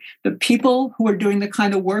larger. The people who are doing the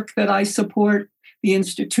kind of work that I support, the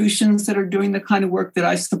institutions that are doing the kind of work that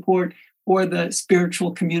I support, or the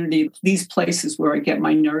spiritual community, these places where I get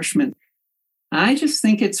my nourishment. I just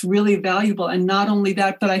think it's really valuable. And not only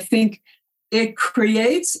that, but I think it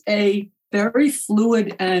creates a very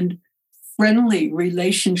fluid and friendly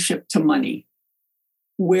relationship to money,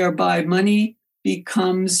 whereby money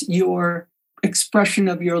becomes your expression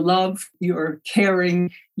of your love, your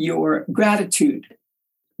caring, your gratitude.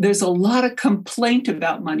 There's a lot of complaint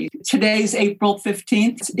about money. Today's April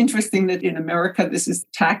 15th. It's interesting that in America, this is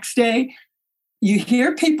tax day. You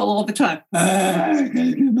hear people all the time, I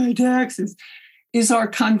gotta do my taxes. is our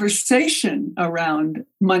conversation around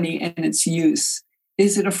money and its use?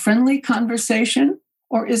 Is it a friendly conversation,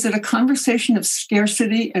 or is it a conversation of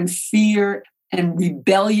scarcity and fear and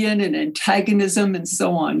rebellion and antagonism and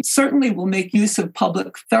so on? Certainly we'll make use of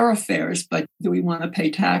public thoroughfares, but do we want to pay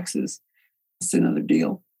taxes? It's another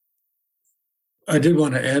deal. I did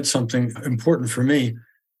want to add something important for me,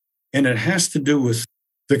 and it has to do with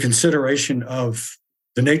the consideration of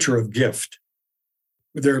the nature of gift.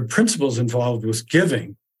 There are principles involved with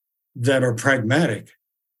giving that are pragmatic,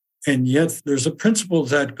 and yet there's a principle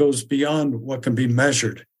that goes beyond what can be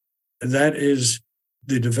measured. That is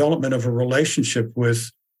the development of a relationship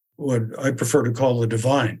with what I prefer to call the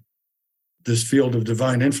divine, this field of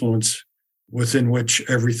divine influence within which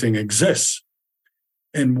everything exists.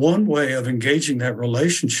 And one way of engaging that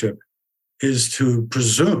relationship is to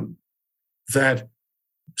presume that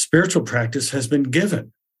spiritual practice has been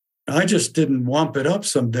given. I just didn't wamp it up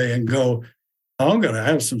someday and go, I'm going to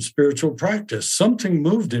have some spiritual practice. Something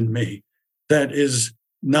moved in me that is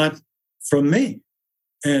not from me.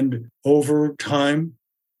 And over time,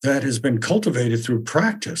 that has been cultivated through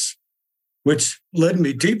practice, which led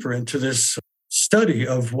me deeper into this study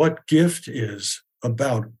of what gift is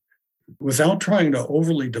about, without trying to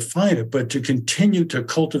overly define it, but to continue to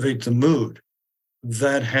cultivate the mood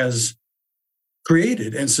that has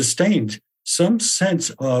created and sustained some sense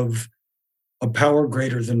of a power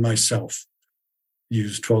greater than myself.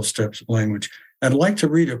 Use 12 steps language. I'd like to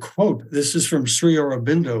read a quote. This is from Sri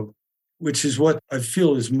Aurobindo, which is what I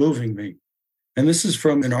feel is moving me. And this is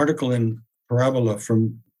from an article in Parabola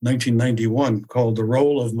from 1991 called The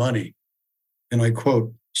Role of Money. And I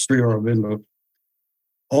quote Sri Aurobindo,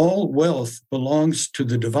 "All wealth belongs to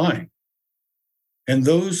the divine, and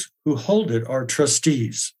those who hold it are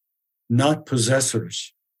trustees, not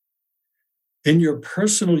possessors. In your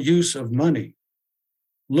personal use of money,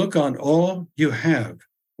 look on all you have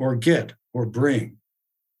or get or bring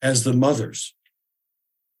as the mother's.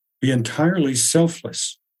 Be entirely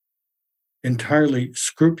selfless, entirely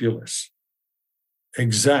scrupulous,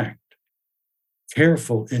 exact,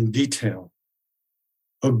 careful in detail,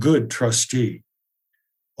 a good trustee.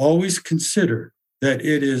 Always consider that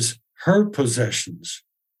it is her possessions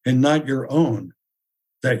and not your own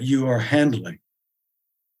that you are handling."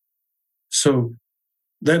 So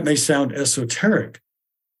that may sound esoteric.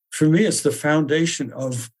 For me, it's the foundation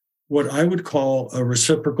of what I would call a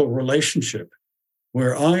reciprocal relationship,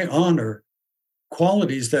 where I honor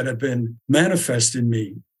qualities that have been manifest in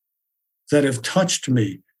me, that have touched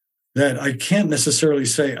me, that I can't necessarily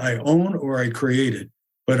say I own or I created,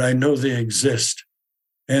 but I know they exist.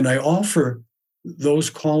 And I offer those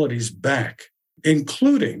qualities back,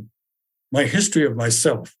 including my history of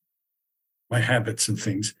myself, my habits and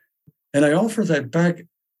things. And I offer that back.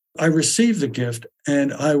 I receive the gift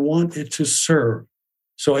and I want it to serve.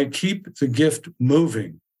 So I keep the gift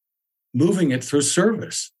moving it through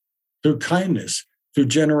service, through kindness, through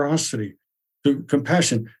generosity, through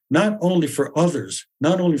compassion, not only for others,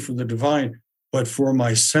 not only for the divine, but for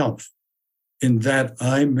myself, in that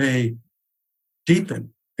I may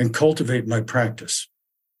deepen and cultivate my practice.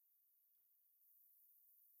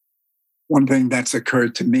 One thing that's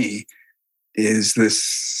occurred to me is this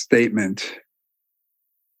statement: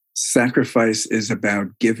 sacrifice is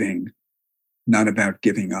about giving, not about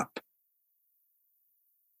giving up.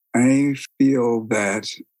 I feel that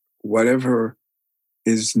whatever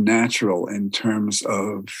is natural in terms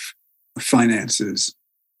of finances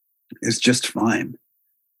is just fine.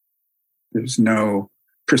 There's no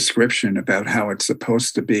prescription about how it's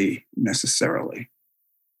supposed to be necessarily.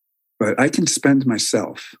 But I can spend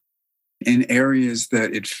myself in areas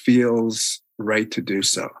that it feels right to do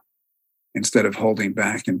so, instead of holding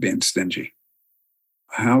back and being stingy.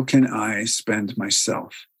 How can I spend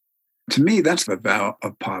myself? To me, that's the vow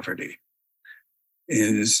of poverty,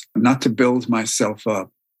 is not to build myself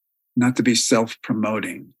up, not to be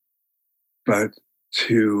self-promoting, but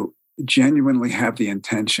to genuinely have the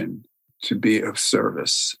intention to be of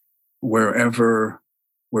service wherever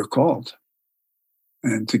we're called,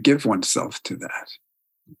 and to give oneself to that.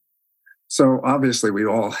 So obviously we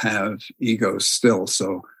all have egos still,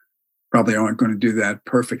 so probably aren't going to do that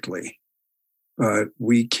perfectly, but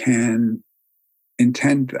we can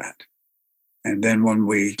intend that. And then when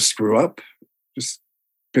we screw up, just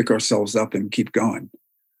pick ourselves up and keep going.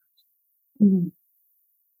 Mm-hmm.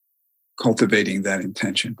 Cultivating that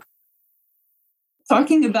intention.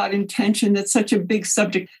 Talking about intention, that's such a big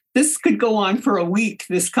subject. This could go on for a week,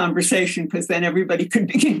 this conversation, because then everybody could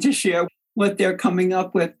begin to share what they're coming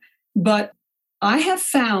up with. But I have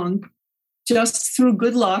found, just through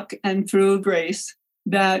good luck and through grace,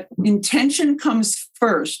 that intention comes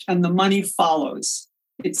first and the money follows.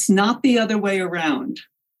 It's not the other way around.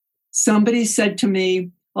 Somebody said to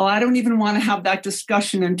me, well, I don't even want to have that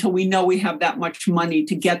discussion until we know we have that much money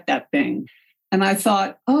to get that thing. And I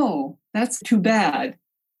thought, oh, that's too bad,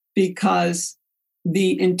 because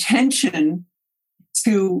the intention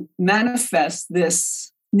to manifest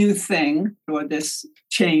this new thing or this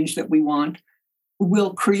change that we want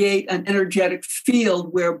will create an energetic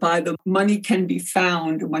field whereby the money can be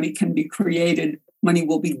found, money can be created, money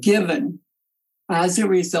will be given as a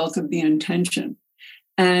result of the intention.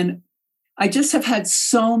 And I just have had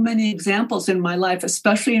so many examples in my life,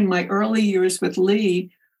 especially in my early years with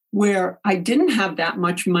Lee, where I didn't have that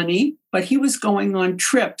much money, but he was going on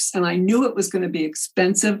trips and I knew it was going to be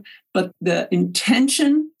expensive, but the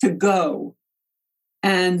intention to go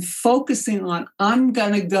and focusing on, I'm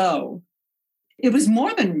going to go, it was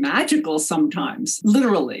more than magical sometimes,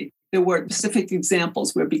 literally. There were specific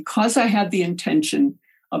examples where because I had the intention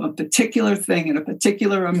of a particular thing and a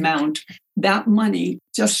particular amount, that money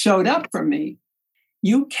just showed up for me.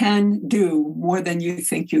 You can do more than you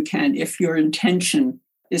think you can if your intention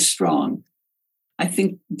is strong. I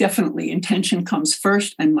think definitely intention comes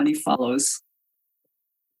first and money follows.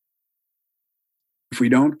 If we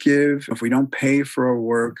don't give, if we don't pay for our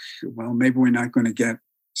work, well, maybe we're not going to get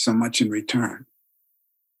so much in return.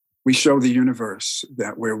 We show the universe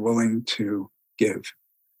that we're willing to give.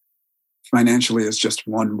 Financially is just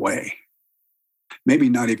one way, maybe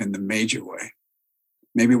not even the major way.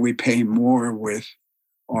 Maybe we pay more with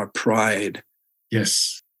our pride.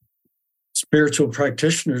 Yes. Spiritual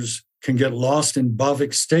practitioners can get lost in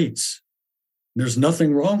bhavic states. There's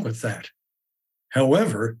nothing wrong with that.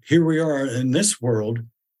 However, here we are in this world.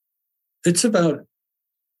 It's about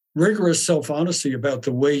rigorous self-honesty about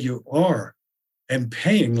the way you are and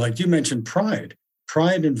paying, like you mentioned, pride.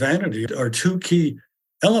 Pride and vanity are two key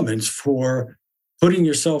elements for putting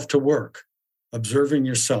yourself to work, observing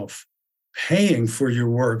yourself, paying for your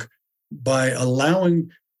work by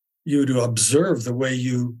allowing you to observe the way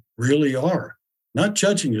you really are, not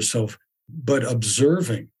judging yourself, but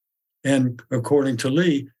observing. And according to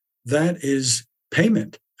Lee, that is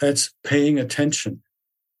payment. That's paying attention.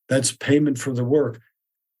 That's payment for the work.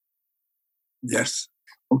 Yes.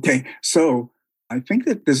 Okay. So I think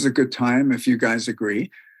that this is a good time, if you guys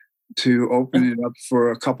agree, to open it up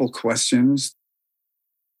for a couple questions.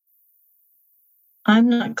 I'm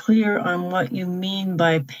not clear on what you mean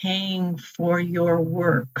by paying for your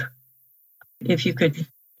work. If you could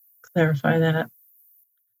clarify that.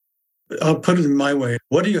 I'll put it in my way.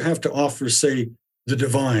 What do you have to offer, say, the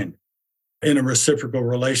divine in a reciprocal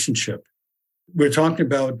relationship? We're talking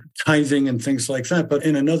about tithing and things like that, but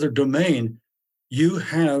in another domain, you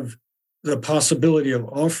have the possibility of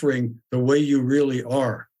offering the way you really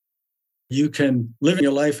are. You can live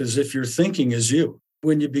your life as if your thinking is you.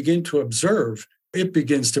 When you begin to observe, it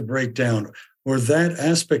begins to break down, or that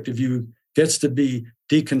aspect of you gets to be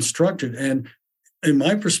deconstructed. And in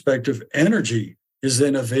my perspective, energy is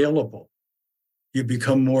then available. You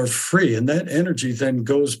become more free, and that energy then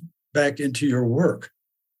goes back into your work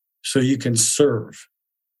so you can serve.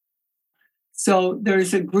 So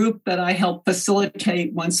there's a group that I help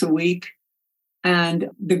facilitate once a week,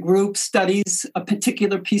 and the group studies a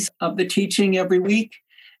particular piece of the teaching every week.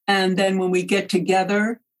 And then when we get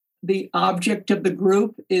together, the object of the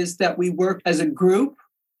group is that we work as a group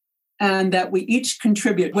and that we each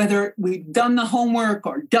contribute, whether we've done the homework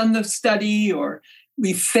or done the study or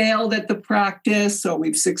we failed at the practice or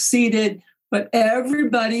we've succeeded, but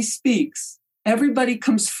everybody speaks. Everybody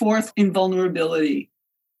comes forth in vulnerability.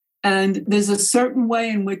 And there's a certain way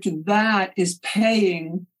in which that is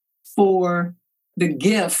paying for the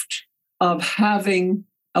gift of having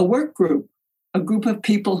a work group, a group of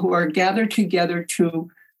people who are gathered together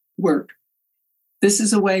to work. This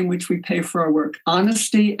is a way in which we pay for our work,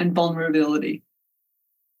 honesty and vulnerability.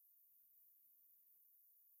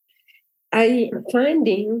 I'm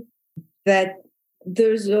finding that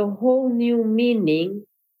there's a whole new meaning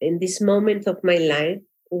in this moment of my life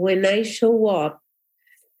when I show up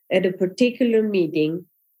at a particular meeting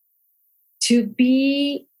to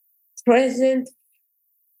be present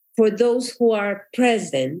for those who are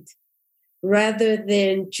present rather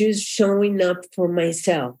than just showing up for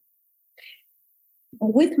myself.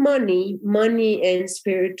 With money and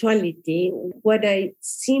spirituality, what I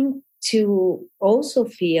seem to also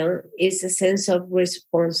feel is a sense of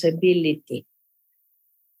responsibility.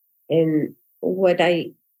 And what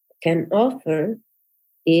I can offer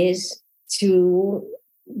is to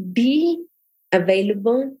be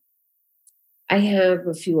available. I have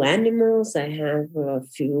a few animals, I have a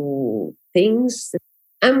few things.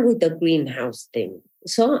 I'm with the greenhouse thing.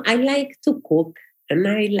 So I like to cook, and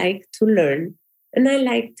I like to learn, and I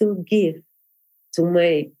like to give to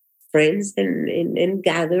my friends and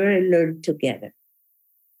gather and learn together.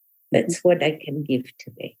 That's what I can give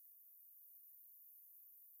today.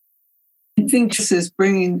 I think this is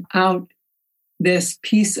bringing out this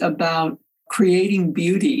piece about creating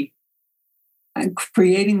beauty and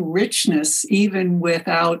creating richness even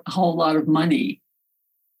without a whole lot of money.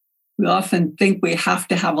 We often think we have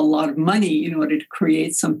to have a lot of money in order to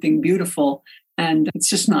create something beautiful, and it's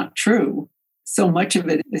just not true. So much of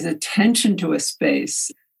it is attention to a space,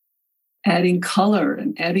 adding color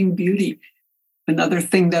and adding beauty. Another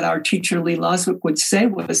thing that our teacher Lee Loswick would say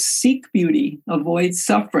was seek beauty, avoid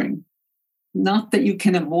suffering. Not that you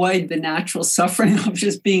can avoid the natural suffering of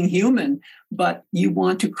just being human, but you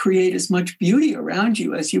want to create as much beauty around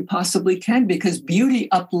you as you possibly can, because beauty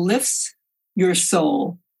uplifts your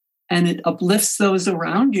soul and it uplifts those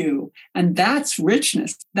around you. And that's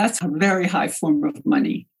richness. That's a very high form of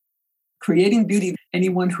money. Creating beauty,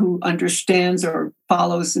 anyone who understands or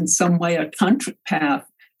follows in some way a tantric path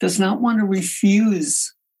does not want to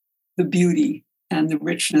refuse the beauty and the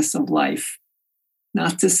richness of life.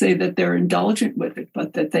 Not to say that they're indulgent with it,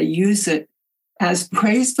 but that they use it as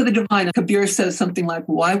praise for the divine. Kabir says something like,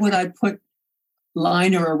 why would I put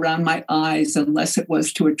liner around my eyes unless it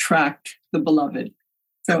was to attract the beloved?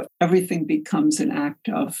 So everything becomes an act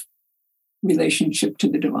of relationship to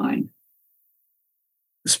the divine.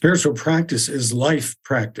 Spiritual practice is life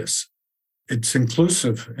practice. It's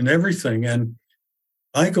inclusive in everything. And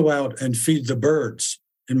I go out and feed the birds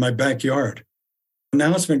in my backyard.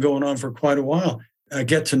 Now it's been going on for quite a while. I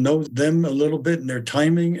get to know them a little bit and their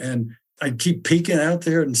timing, and I keep peeking out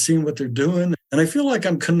there and seeing what they're doing. And I feel like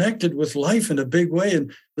I'm connected with life in a big way.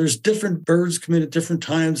 And there's different birds come in at different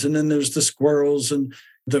times. And then there's the squirrels and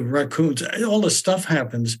the raccoons. All this stuff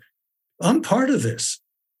happens. I'm part of this.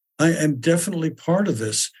 I am definitely part of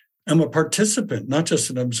this. I'm a participant, not just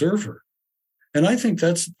an observer. And I think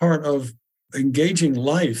that's part of engaging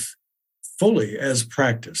life fully as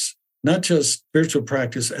practice, not just spiritual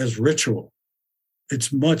practice as ritual.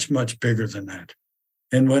 It's much, much bigger than that.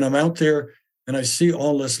 And when I'm out there and I see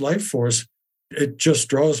all this life force, it just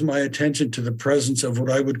draws my attention to the presence of what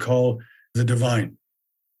I would call the divine,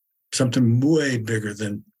 something way bigger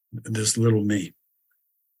than this little me.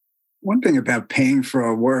 One thing about paying for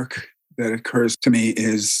our work that occurs to me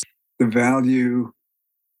is the value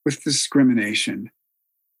with discrimination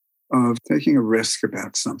of taking a risk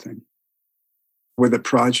about something with a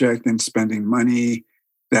project and spending money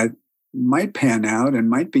that might pan out and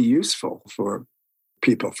might be useful for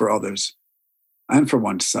people, for others, and for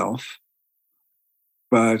oneself.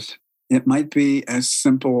 But it might be as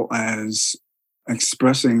simple as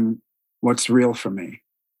expressing what's real for me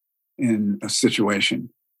in a situation.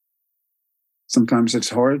 Sometimes it's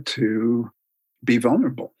hard to be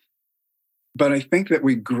vulnerable. But I think that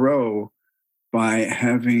we grow by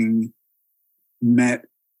having met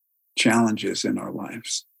challenges in our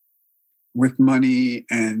lives with money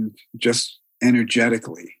and just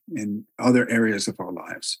energetically in other areas of our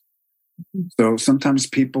lives. So sometimes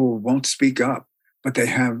people won't speak up, but they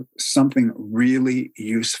have something really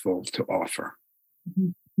useful to offer.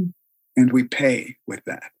 And we pay with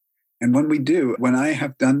that. And when we do, when I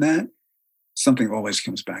have done that, something always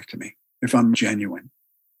comes back to me. If I'm genuine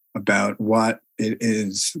about what it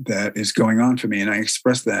is that is going on for me, and I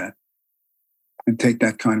express that and take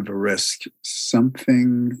that kind of a risk,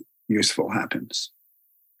 something useful happens.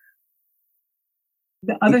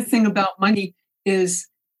 The other thing about money is,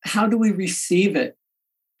 how do we receive it?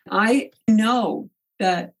 I know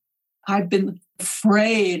that I've been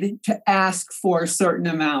afraid to ask for a certain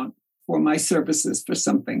amount for my services for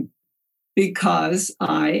something because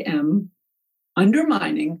I am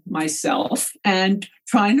undermining myself and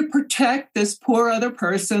trying to protect this poor other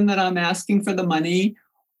person that I'm asking for the money,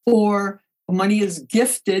 or money is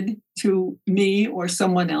gifted to me or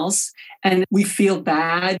someone else, and we feel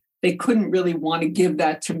bad. They couldn't really want to give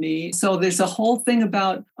that to me. So there's a whole thing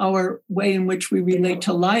about our way in which we relate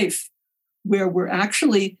to life, where we're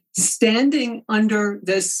actually standing under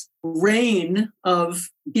this rain of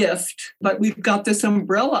gift, but we've got this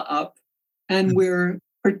umbrella up and we're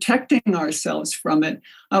protecting ourselves from it.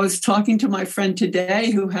 I was talking to my friend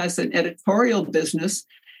today who has an editorial business,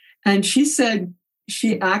 and she said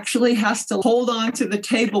she actually has to hold on to the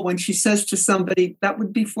table when she says to somebody, that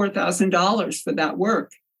would be $4,000 for that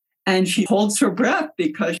work. And she holds her breath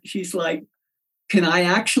because she's like, can I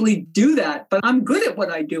actually do that? But I'm good at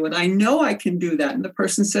what I do, and I know I can do that. And the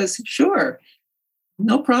person says, sure,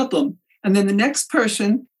 no problem. And then the next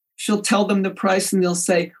person, she'll tell them the price and they'll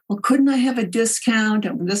say, well, couldn't I have a discount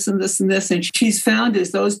and this and this and this? And she's found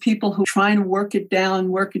is those people who try and work it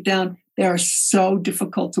down, they are so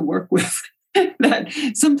difficult to work with that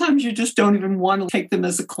sometimes you just don't even want to take them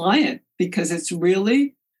as a client because it's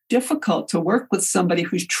really difficult to work with somebody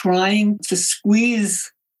who's trying to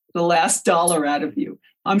squeeze the last dollar out of you.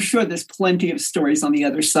 I'm sure there's plenty of stories on the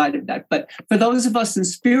other side of that. But for those of us in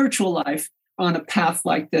spiritual life on a path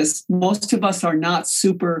like this, most of us are not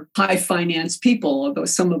super high finance people, although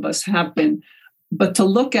some of us have been. But to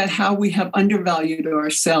look at how we have undervalued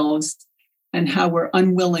ourselves and how we're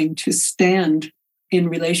unwilling to stand in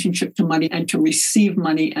relationship to money and to receive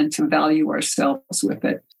money and to value ourselves with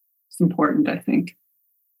it. It's important, I think.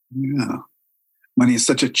 Yeah. Money is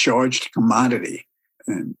such a charged commodity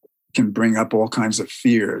and can bring up all kinds of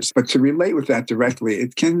fears. But to relate with that directly,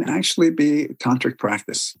 it can actually be a tantric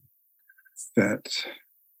practice that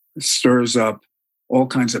stirs up all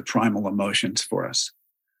kinds of primal emotions for us.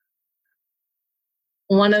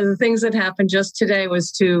 One of the things that happened just today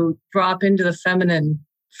was to drop into the feminine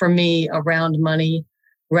for me around money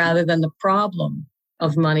rather than the problem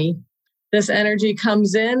of money. This energy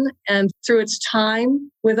comes in and through its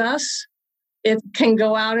time with us, it can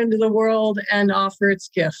go out into the world and offer its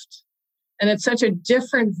gift. And it's such a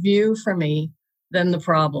different view for me than the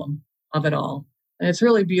problem of it all. And it's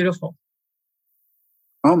really beautiful.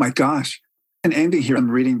 Oh my gosh. And ending here,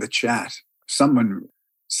 I'm reading the chat. Someone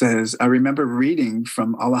says, I remember reading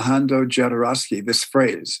from Alejandro Jodorowsky this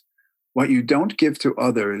phrase, what you don't give to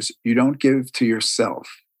others, you don't give to yourself.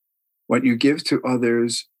 What you give to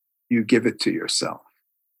others, you give it to yourself.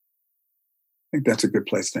 I think that's a good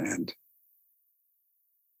place to end.